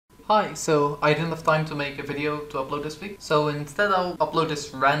Hi, so I didn't have time to make a video to upload this week, so instead I'll upload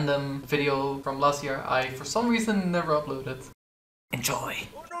this random video from last year I for some reason never uploaded. Enjoy!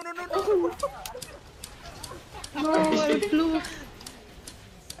 Oh, no! No, I flew.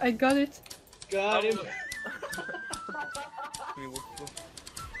 I got it. Got him!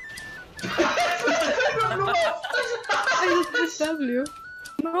 I just pressed W.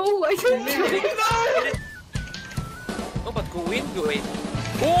 No, I didn't do it. No, but go in.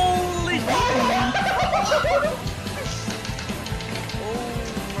 Holy shit! Oh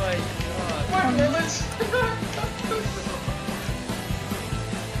my god. My bullets!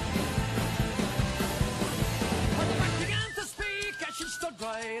 She stood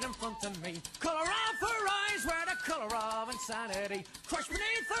right in front of me. Color of her eyes were the color of insanity. Crushed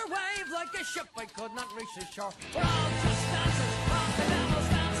beneath her wave like a ship I could not reach the shore. We're all just dancers, all the devil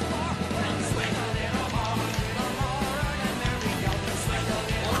stands for. We're all swinging in a more, and there we go. Swinging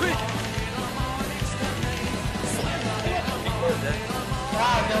in a more, next to me. Swinging in a more,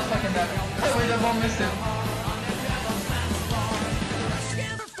 Ah, just fucking that. Wait, that one missed him.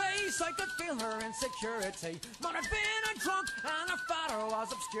 Scanned her face, I could feel her insecurity. Might have been a drunk and her father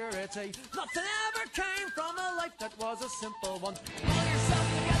was obscurity. Nothing ever came from a life that was a simple one. Pull yourself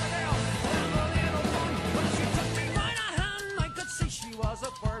together, girl, have a little fun. When she took me by the hand, I could see she was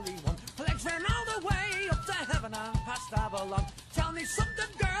a furry one. Her legs ran all the way up to heaven and past Avalon. Tell me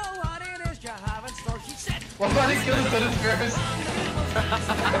something, girl, what it is you have in store. She said, What about he could have done it first?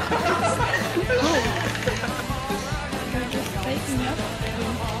 You're just taking up.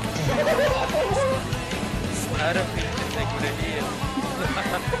 I don't think it's a good idea.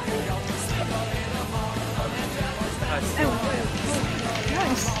 Oh,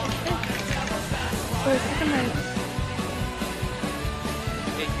 nice. Oh, second night.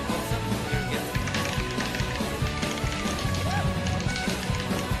 Okay, you want some? Here, get some.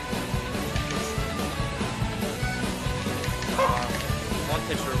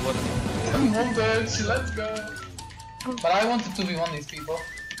 Montage or what? Montage, let's go! But I wanted to be one of these people.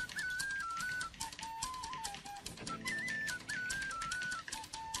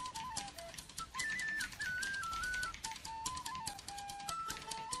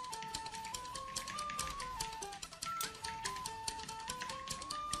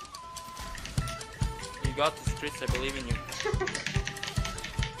 You got the streets, I believe in you.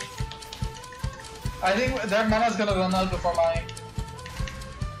 I think their mana's gonna run out before mine.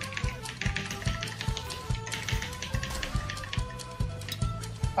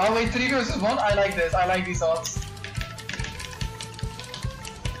 Oh wait, 3 versus 1? I like this, I like these odds.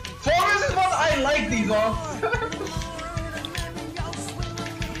 4 versus 1? I like these odds!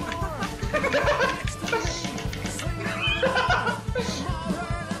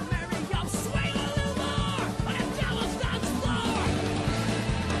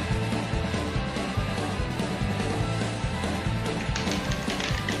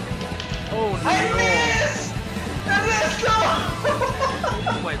 Oh no! I missed! I missed!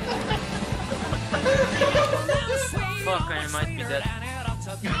 Oh my fuck, I might be dead.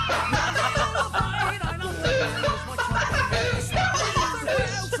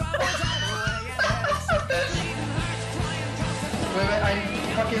 Wait, I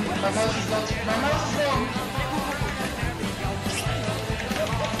fucking, my mouse is not, my mouse is wrong!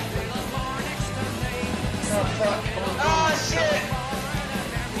 Oh fuck. Ah shit!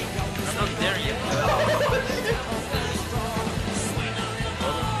 I'm not there yet.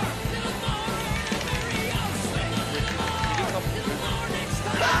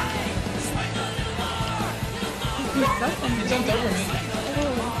 He jumped over me.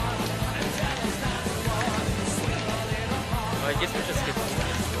 I guess we just get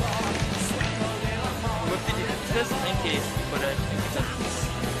what did it just in case, but I think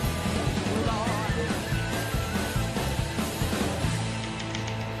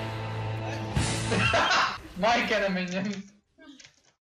My kind of minions.